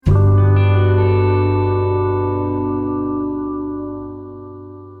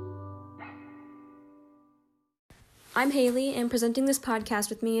I'm Haley, and presenting this podcast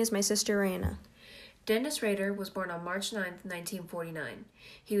with me is my sister Rihanna. Dennis Rader was born on March 9, 1949.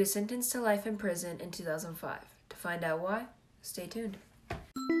 He was sentenced to life in prison in 2005. To find out why, stay tuned.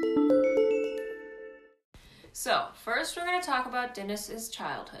 So, first we're going to talk about Dennis's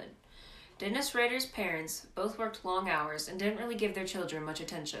childhood. Dennis Rader's parents both worked long hours and didn't really give their children much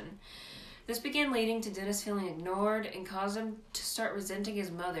attention. This began leading to Dennis feeling ignored and caused him to start resenting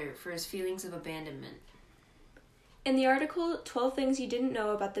his mother for his feelings of abandonment. In the article, 12 Things You Didn't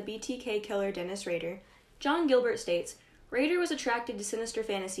Know About the BTK Killer Dennis Rader, John Gilbert states, Rader was attracted to sinister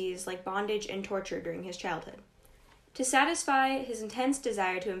fantasies like bondage and torture during his childhood. To satisfy his intense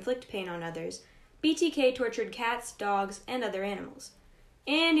desire to inflict pain on others, BTK tortured cats, dogs, and other animals.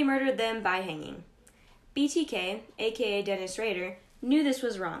 And he murdered them by hanging. BTK, aka Dennis Rader, knew this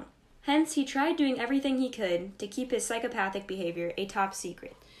was wrong. Hence, he tried doing everything he could to keep his psychopathic behavior a top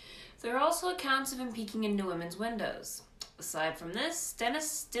secret. There are also accounts of him peeking into women's windows. Aside from this,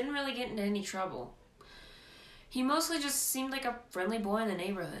 Dennis didn't really get into any trouble. He mostly just seemed like a friendly boy in the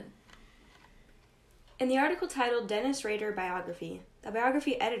neighborhood. In the article titled Dennis Rader Biography, the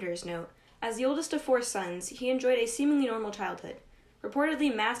biography editors note, as the oldest of 4 sons, he enjoyed a seemingly normal childhood,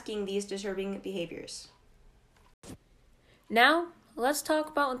 reportedly masking these disturbing behaviors. Now, let's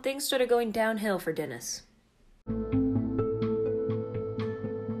talk about when things started going downhill for Dennis.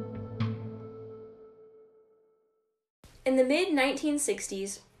 In the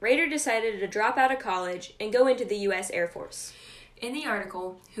mid-1960s, Rader decided to drop out of college and go into the U.S. Air Force. In the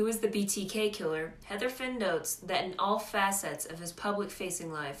article, Who is the BTK Killer?, Heather Finn notes that in all facets of his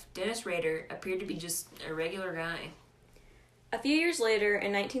public-facing life, Dennis Rader appeared to be just a regular guy. A few years later,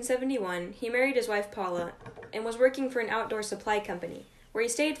 in 1971, he married his wife Paula and was working for an outdoor supply company, where he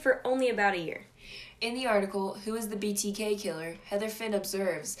stayed for only about a year. In the article, Who is the BTK Killer?, Heather Finn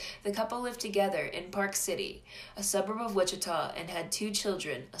observes the couple lived together in Park City, a suburb of Wichita, and had 2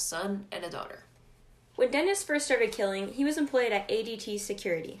 children, a son and a daughter. When Dennis first started killing, he was employed at ADT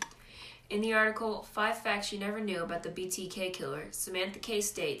Security. In the article, 5 Facts You Never Knew About the BTK Killer, Samantha Kay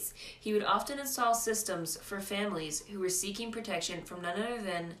states he would often install systems for families who were seeking protection from none other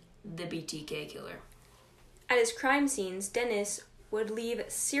than the BTK Killer. At his crime scenes, Dennis would leave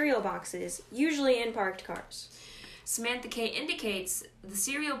cereal boxes, usually in parked cars. Samantha Kay indicates the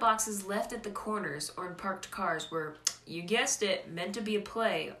cereal boxes left at the corners or in parked cars were, you guessed it, meant to be a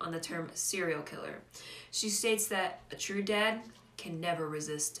play on the term serial killer. She states that a true dad can never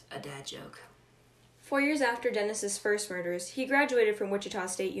resist a dad joke. 4 years after Dennis's first murders, he graduated from Wichita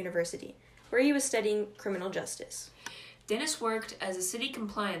State University, where he was studying criminal justice. Dennis worked as a city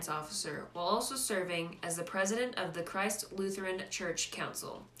compliance officer while also serving as the president of the Christ Lutheran Church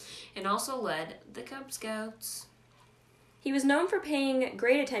Council, and also led the Cub Scouts. He was known for paying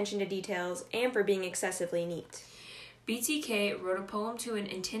great attention to details and for being excessively neat. BTK wrote a poem to an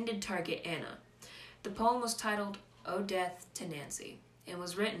intended target, Anna. The poem was titled, "Oh Death to Nancy," and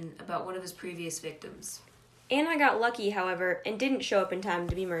was written about one of his previous victims. Anna got lucky, however, and didn't show up in time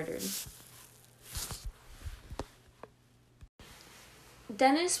to be murdered.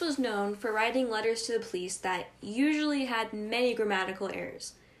 Dennis was known for writing letters to the police that usually had many grammatical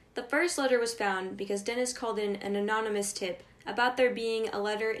errors. The first letter was found because Dennis called in an anonymous tip about there being a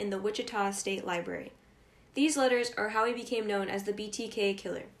letter in the Wichita State Library. These letters are how he became known as the BTK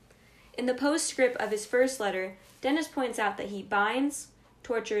Killer. In the postscript of his first letter, Dennis points out that he binds,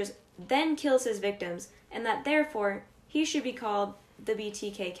 tortures, then kills his victims, and that therefore he should be called the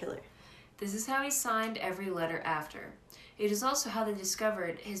BTK Killer. This is how he signed every letter after. It is also how they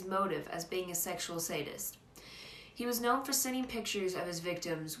discovered his motive as being a sexual sadist. He was known for sending pictures of his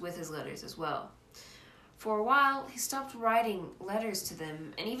victims with his letters as well. For a while, he stopped writing letters to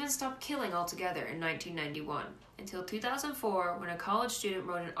them and even stopped killing altogether in 1991, until 2004 when a college student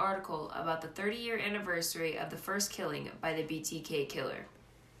wrote an article about the 30-year anniversary of the first killing by the BTK Killer.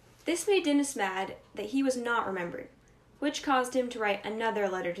 This made Dennis mad that he was not remembered, which caused him to write another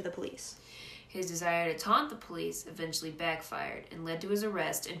letter to the police. His desire to taunt the police eventually backfired and led to his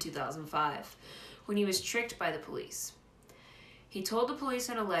arrest in 2005, when he was tricked by the police. He told the police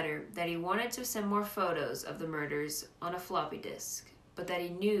in a letter that he wanted to send more photos of the murders on a floppy disk, but that he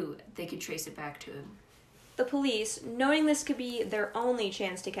knew they could trace it back to him. The police, knowing this could be their only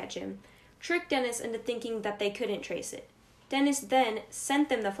chance to catch him, tricked Dennis into thinking that they couldn't trace it. Dennis then sent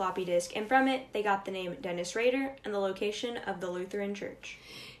them the floppy disk, and from it they got the name Dennis Rader and the location of the Lutheran Church.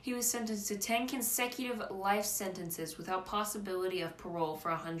 He was sentenced to 10 consecutive life sentences without possibility of parole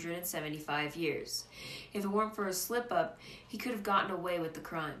for 175 years. If it weren't for a slip-up, he could have gotten away with the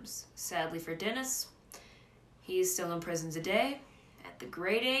crimes. Sadly for Dennis, he is still in prison today at the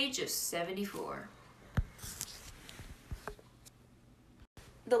great age of 74.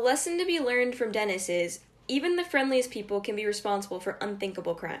 The lesson to be learned from Dennis is, even the friendliest people can be responsible for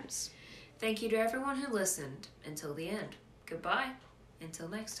unthinkable crimes. Thank you to everyone who listened until the end. Goodbye. Until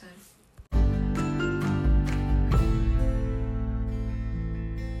next time.